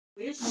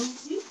Where's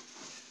Lucy?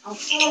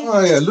 Outside.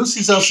 Oh yeah,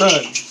 Lucy's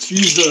outside.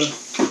 She's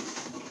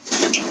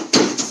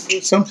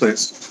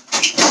someplace.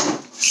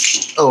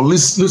 Oh,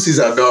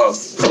 Lucy's our dog.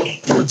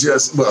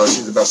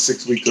 She's about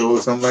 6 weeks old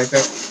or something like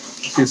that.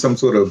 She's some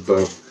sort of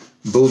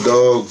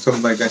bulldog,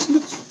 something like that. She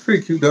looks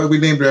pretty cute dog. We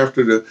named her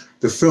after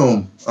the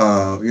film,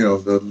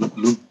 the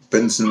Luke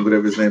Benson,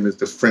 whatever his name is,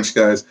 the French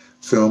guy's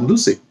film,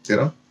 Lucy,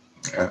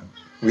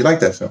 we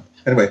like that film.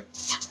 Anyway,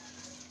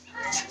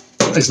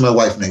 it's my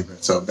wife named her,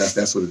 so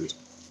that's what it is.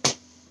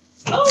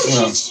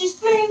 Oh, she's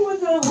playing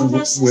with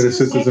her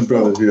sisters and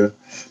brothers, yeah.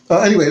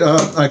 Anyway,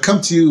 I come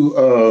to you,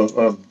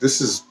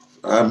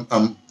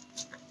 I'm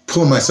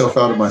pulling myself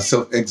out of my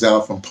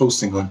self-exile from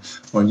posting on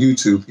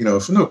YouTube,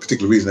 for no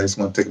particular reason. I just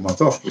want to take a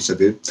month off, which I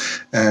did.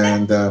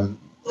 And I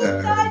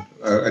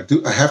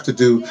have to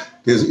do,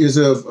 there's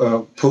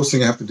a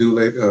posting I have to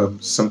do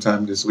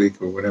sometime this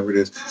week or whatever it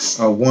is.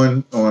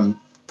 One on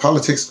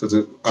politics, because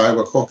the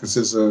Iowa caucus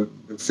is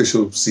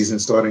official season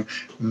starting,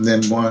 and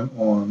then one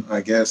on,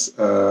 I guess,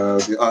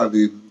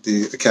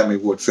 the Academy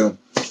Award film.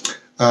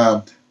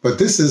 But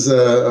this is,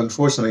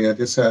 unfortunately, I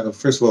just had,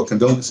 first of all,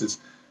 condolences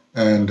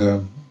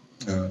and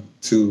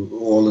to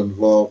all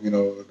involved,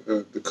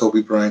 the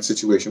Kobe Bryant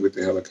situation with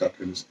the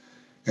helicopters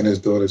and his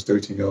daughter's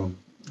 13-year-old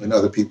and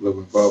other people who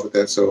were involved with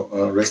that. So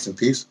rest in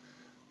peace.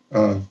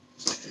 And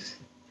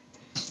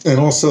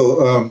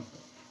also,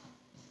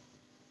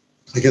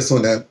 I guess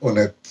on that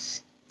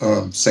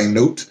same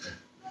note,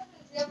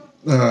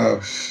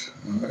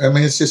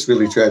 it's just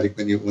really tragic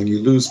when you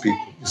lose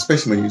people,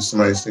 especially when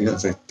somebody's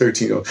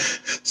 13-year-old.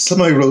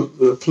 Somebody wrote,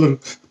 a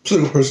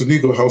political person,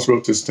 Negro House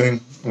wrote this thing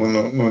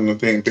on the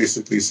thing,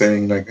 basically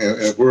saying like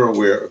a world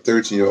where a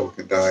 13-year-old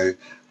can die,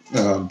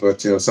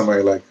 but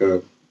somebody like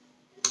that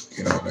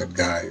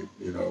guy,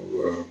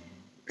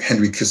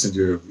 Henry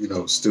Kissinger,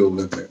 still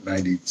living at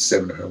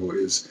 97 or whatever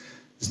is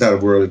not a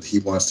world that he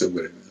wants to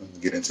live. We'll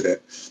get into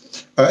that.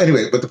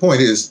 Anyway, but the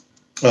point is,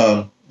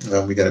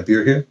 we got a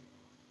beer here.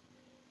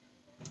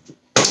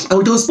 And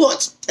we're doing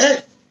sports.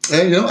 Hey,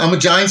 I'm a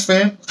Giants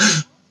fan.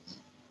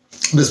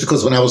 That's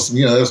because when I was,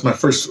 that was my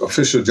first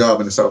official job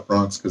in the South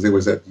Bronx, because they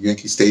was at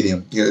Yankee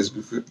Stadium.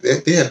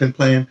 They had been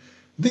playing,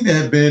 I think they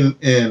had been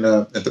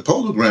at the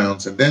Polo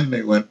Grounds, and then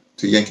they went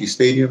to Yankee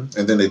Stadium,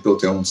 and then they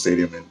built their own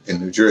stadium in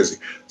New Jersey.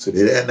 So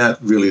they had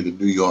not really the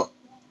New York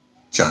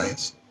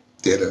Giants.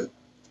 They had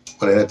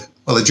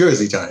the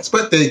Jersey Giants,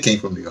 but they came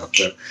from New York.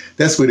 But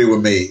that's where they were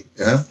made.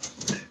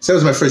 So that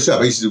was my first job.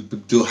 I used to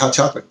do hot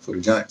chocolate for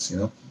the Giants,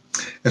 And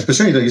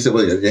especially, you said,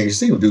 well, Yankee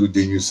Stadium,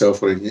 do you sell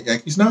for the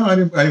Yankees? No, I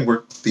didn't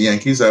work the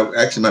Yankees.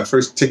 Actually, my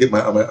first ticket,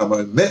 I'm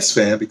a Mets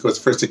fan, because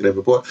the first ticket I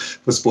ever bought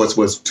for sports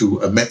was to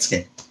a Mets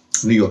game,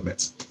 New York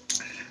Mets.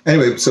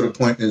 Anyway, so the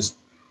point is,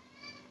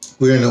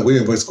 we're in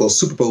what's called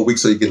SuperBowl week,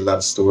 so you get a lot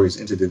of stories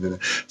into it.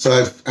 So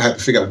I had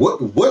to figure out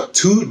what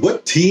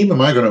team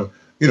am I going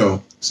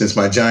to, since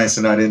my Giants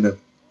are not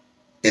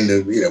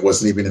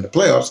wasn't even in the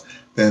playoffs,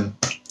 then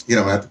I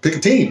have to pick a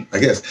team, I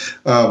guess.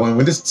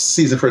 When this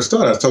season first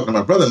started, I was talking to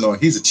my brother-in-law.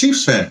 He's a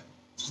Chiefs fan.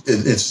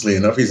 Interestingly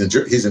enough, he's in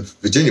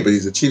Virginia, but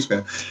he's a Chiefs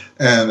fan,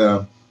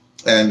 and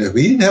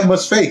we didn't have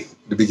much faith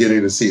at the beginning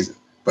of the season,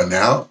 but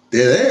now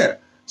they're there.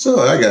 So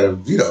I got to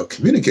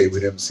communicate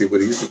with him and see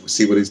what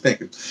he's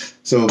thinking.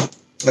 So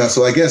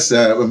I guess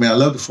I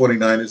love the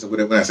 49ers or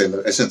whatever. When I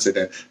shouldn't say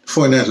that. The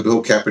 49ers with the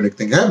whole Kaepernick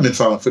thing. I haven't been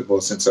following football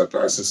since I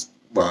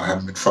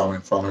haven't been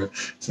following it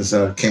since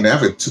I came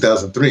after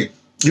 2003.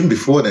 Even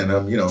before then,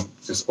 I'm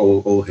just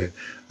old head.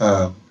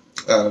 So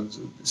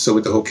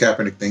with the whole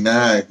Kaepernick thing,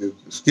 get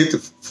the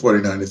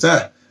 49ers.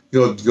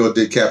 You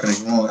did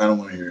Kaepernick wrong. I don't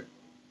want to hear it.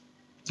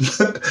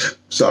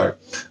 Sorry.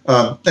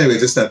 Anyway,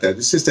 it's not that.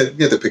 It's just that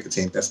you have to pick a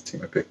team. That's the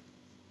team I picked.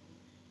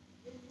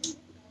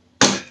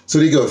 So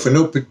there you go. For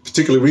no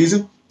particular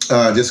reason,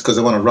 just because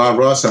I want to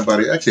rah-rah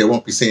somebody. Actually, I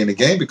won't be seeing the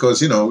game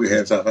because, we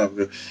had South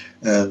Africa,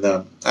 and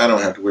I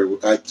don't have to wear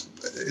it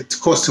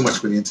costs too much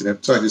for the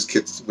internet, so I just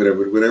get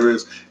whatever it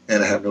is,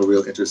 and I have no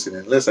real interest in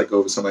it unless I go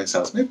over somebody's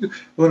house. Maybe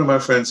one of my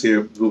friends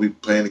here will be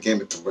playing the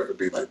game. It'll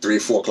be like 3 or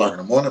 4 o'clock in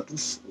the morning.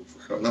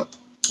 I don't know.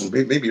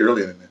 Maybe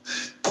earlier than that.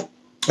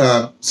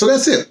 So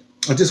that's it.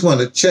 I just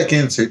wanted to check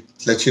in to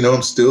let you know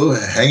I'm still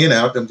hanging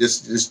out. I'm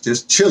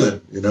just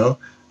chilling,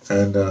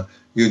 and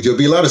you'll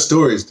be a lot of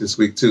stories this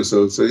week too.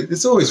 So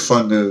it's always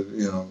fun to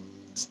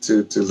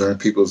learn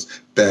people's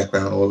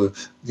background, all the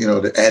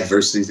the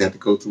adversities they have to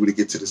go through to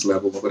get to this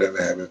level or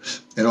whatever have you,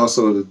 and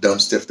also the dumb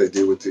stuff they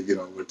do with the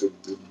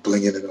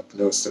blinging it up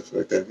and stuff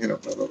like that. Blah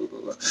blah blah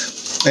blah blah.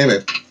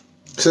 Anyway.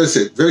 So that's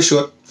it. Very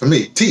short from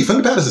me. T from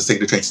the Patterson's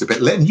taking the train to bed,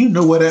 letting you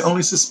know what I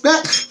only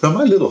suspect from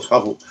my little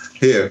hovel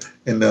here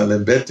in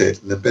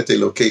Lembete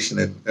location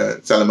in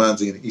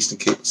Salamanzi in the Eastern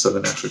Cape of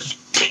Southern Africa.